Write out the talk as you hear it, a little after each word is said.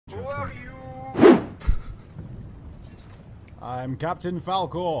Who are you? I'm Captain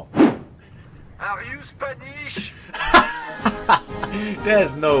Falcor. Are you Spanish?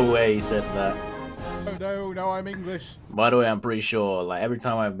 There's no way he said that. No, I'm English. By the way, I'm pretty sure, like, every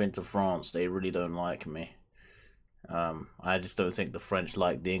time I've been to France, they really don't like me. I just don't think the French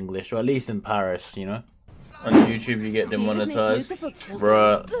like the English, or at least in Paris, you know? On YouTube, you get demonetized.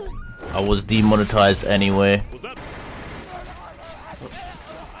 Bruh, I was demonetized anyway.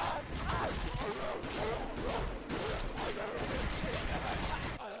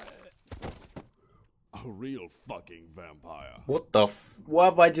 A real fucking vampire. What the what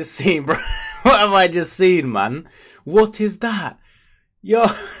have I just seen, bro? What have I just seen, man? What is that? Yo,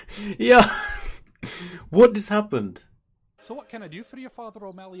 what just happened? So what can I do for you, Father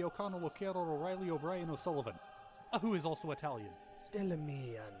O'Malley, O'Connell, O'Carroll, O'Reilly, O'Brien, O'Sullivan? Who is also Italian. Tell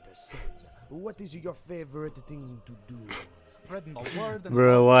me, Anderson, what is your favorite thing to do? Spreading the word.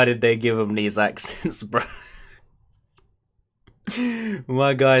 Bro, why did they give him these accents, bro?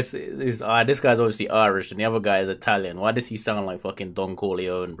 My guy is this guy's obviously Irish and the other guy is Italian. Why does he sound like fucking Don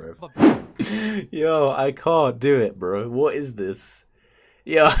Corleone, bro? Yo, I can't do it, bro. What is this?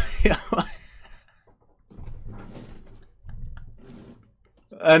 Yo.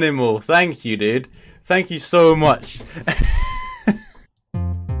 Animal, thank you, dude. Thank you so much.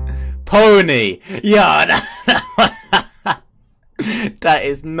 Pony. Yeah. That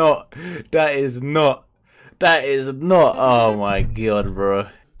is not. Oh my god, bro.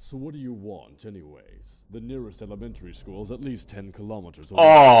 So what do you want, anyways? The nearest elementary school is at least 10 kilometers away.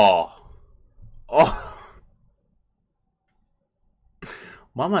 Oh.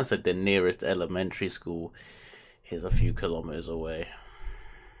 My man said the nearest elementary school is a few kilometers away.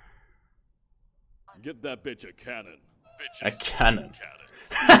 Get that bitch a cannon. Bitches A cannon.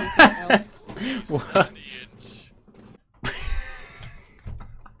 What?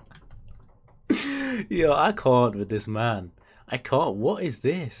 Yo, I can't with this man. I can't. What is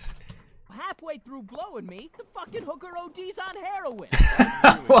this? Halfway through blowing me, the fucking hooker OD's on heroin.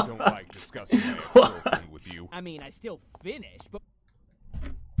 I really don't like discussing my ex-girlfriend with you. I mean, I still finished, but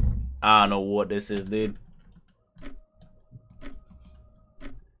I don't know what this is, dude.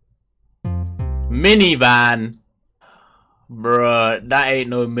 Minivan. Bruh, that ain't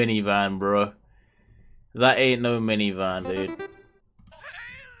no minivan, bruh. That ain't no minivan, dude.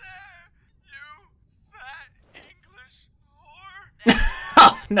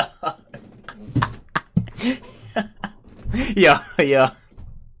 Oh, no. Yeah.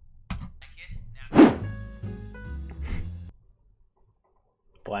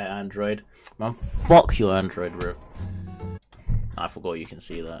 Bye, Android. Man, fuck your Android, bro. I forgot you can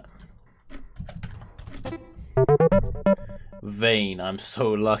see that. Vein, I'm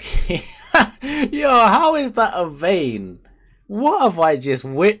so lucky. Yo, how is that a vein? What have I just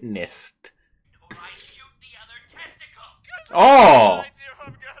witnessed? Oh!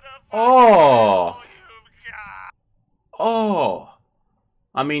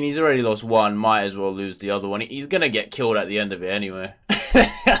 I mean, he's already lost one. Might as well lose the other one. He's gonna get killed at the end of it anyway.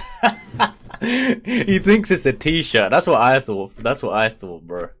 He thinks it's a t-shirt. That's what I thought.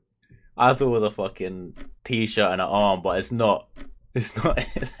 Bro. I thought it was a fucking t-shirt and an arm, but it's not. It's not.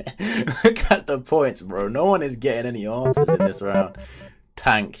 Look at the points, bro. No one is getting any answers in this round.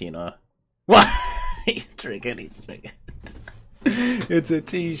 Tank, you know. What? He's triggered. It's a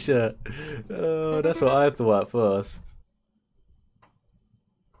t-shirt. Oh, that's what I thought at first.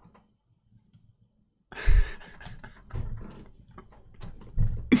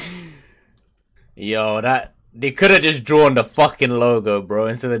 Yo, they could have just drawn the fucking logo, bro,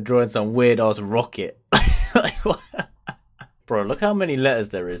 instead of drawing some weird ass rocket. Like, what? Bro, look how many letters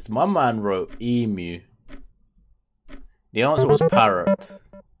there is. My man wrote emu. The answer was parrot.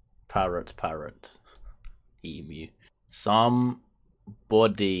 Parrot. Emu. Somebody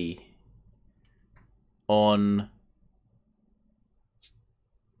on.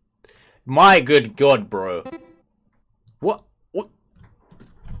 My good god, bro. What?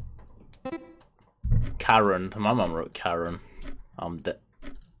 Karen. My mum wrote Karen. I'm dead.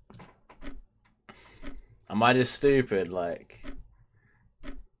 Am I just stupid? Like,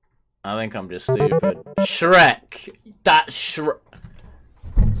 I think I'm just stupid. Shrek. That's Shrek.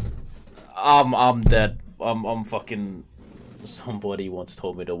 I'm dead. I'm fucking. Somebody once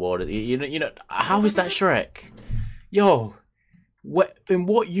told me the word. You know. How is that Shrek? Yo, in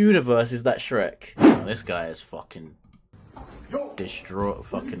what universe is that Shrek? Oh, this guy is fucking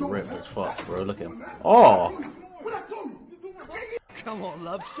fucking ripped as fuck, bro. Look at him. Oh, Come on,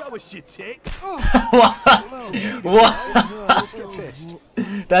 love, show us your tits. What?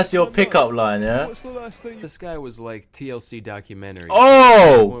 That's your pickup line, yeah? What's the last thing? This guy was like TLC documentary.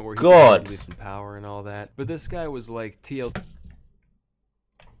 Oh, God. Power and all that. But this guy was like TLC.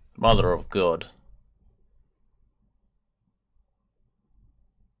 Mother of God.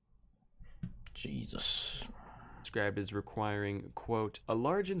 Jesus. Described as requiring, quote, a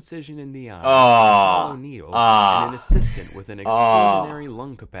large incision in the eye, a Ah. hollow needle, and an assistant with an extraordinary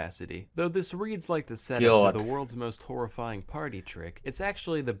lung capacity. Though this reads like the setup to the world's most horrifying party trick, it's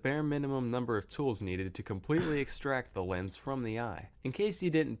actually the bare minimum number of tools needed to completely extract the lens from the eye. In case you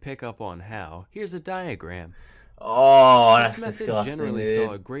didn't pick up on how, here's a diagram. Oh, This that's method disgusting, generally dude.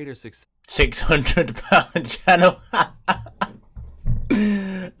 saw a greater success. £600 channel.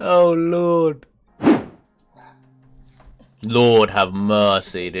 Oh, Lord. Lord have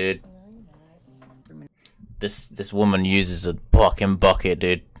mercy, dude. This woman uses a fucking bucket,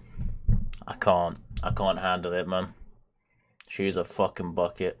 dude. I can't handle it, man. She's a fucking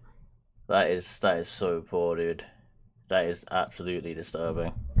bucket. That is so poor, dude. That is absolutely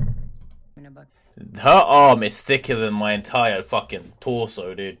disturbing. Her arm is thicker than my entire fucking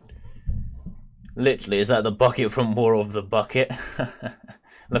torso, dude. Literally, is that the bucket from War of the Bucket?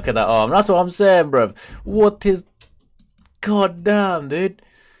 Look at that arm. That's what I'm saying, bruv. What is... God damn, dude.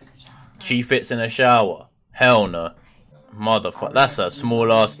 She fits in a shower. Hell no. Motherfucker. That's a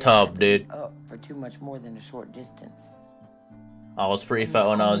small ass tub, dude. For too much more than a short distance. I was pretty fat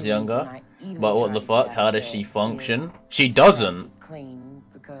when I was younger. But what the fuck? How does she function? She doesn't. Clean,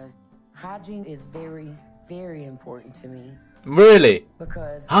 because hygiene is very, very important to me. Really?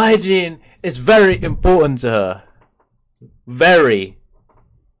 Because hygiene is very important to her. Very.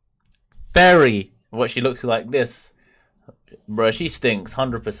 What she looks like this. Bro, she stinks,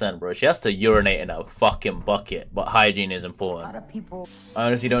 100%, bro. She has to urinate in a fucking bucket, but hygiene is important. I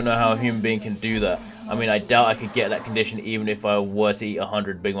honestly don't know how a human being can do that. I mean, I doubt I could get that condition even if I were to eat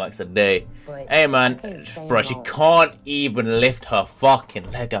 100 Big Macs a day. Hey, man, bro, she can't even lift her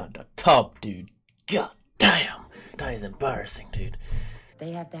fucking leg out the tub, dude. God damn, that is embarrassing, dude.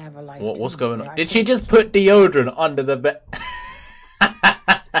 They have to have a life. What's going on? Did she just put deodorant under the bed?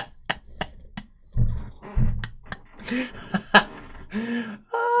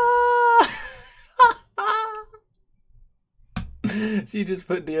 She just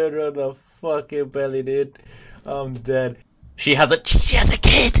put deodorant on the fucking belly, dude. I'm dead. She has a kid. She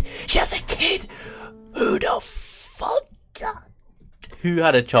has a kid. Who the fuck? Who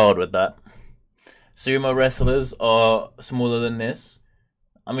had a child with that? Sumo wrestlers are smaller than this.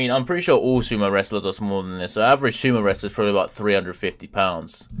 I mean, I'm pretty sure all sumo wrestlers are smaller than this. The average sumo wrestler is probably about 350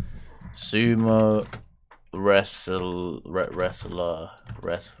 pounds. Sumo wrestler.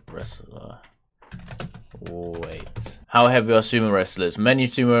 Wait. How heavy are sumo wrestlers? Many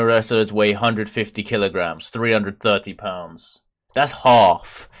sumo wrestlers weigh 150 kilograms, 330 pounds. That's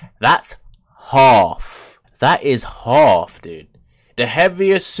half. That's half. That is half, dude. The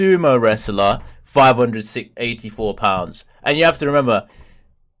heaviest sumo wrestler, 584 pounds. And you have to remember,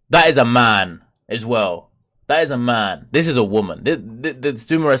 that is a man as well. That is a man. This is a woman. The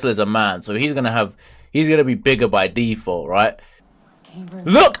sumo wrestler is a man, so he's gonna be bigger by default, right?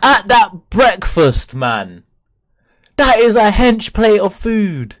 Look at that breakfast, man. That is a hench plate of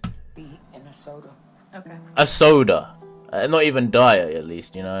food. And a soda. Okay. A soda. Not even diet, at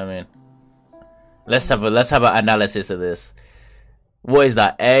least. You know what I mean? Let's have an analysis of this. What is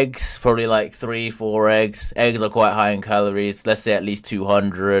that? Eggs? Probably like 3-4 eggs. Eggs are quite high in calories. Let's say at least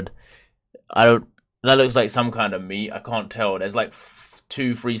 200. That looks like some kind of meat. I can't tell. There's like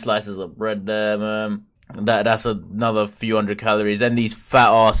 2-3 slices of bread there, man. That's another few hundred calories. Then these fat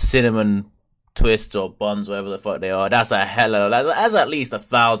ass cinnamon twists or buns, whatever the fuck they are. That's a hella. That's at least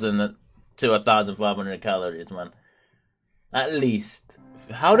 1,000 to 1,500 calories, man. At least.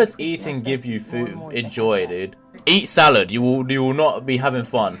 How does eating give you food joy, dude? Eat salad. You will not be having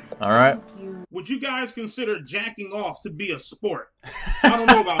fun. All right. Would you guys consider jacking off to be a sport? I don't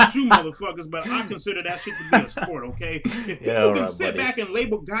know about you motherfuckers, but I consider that shit to be a sport, okay? If people can sit back and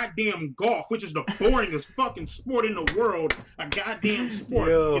label goddamn golf, which is the boringest fucking sport in the world, a goddamn sport.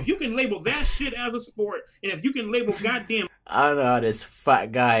 Yo. If you can label that shit as a sport, and if you can label goddamn... I don't know how this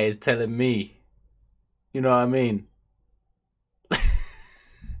fat guy is telling me. You know what I mean?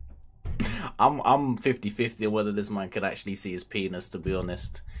 I'm 50-50 on whether this man can actually see his penis, to be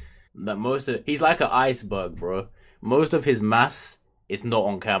honest. That he's like an iceberg, bro. Most of his mass is not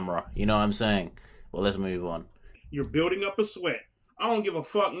on camera. You know what I'm saying? Well, let's move on. You're building up a sweat. I don't give a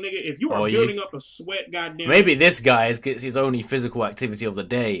fuck, nigga. If you are building up a sweat, goddamn. Maybe this guy is his only physical activity of the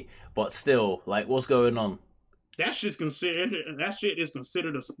day, but still, like, what's going on? That shit is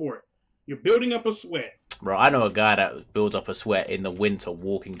considered a sport. You're building up a sweat. Bro, I know a guy that builds up a sweat in the winter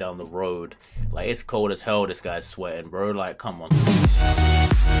walking down the road. Like, it's cold as hell, this guy's sweating, bro. Like, come on.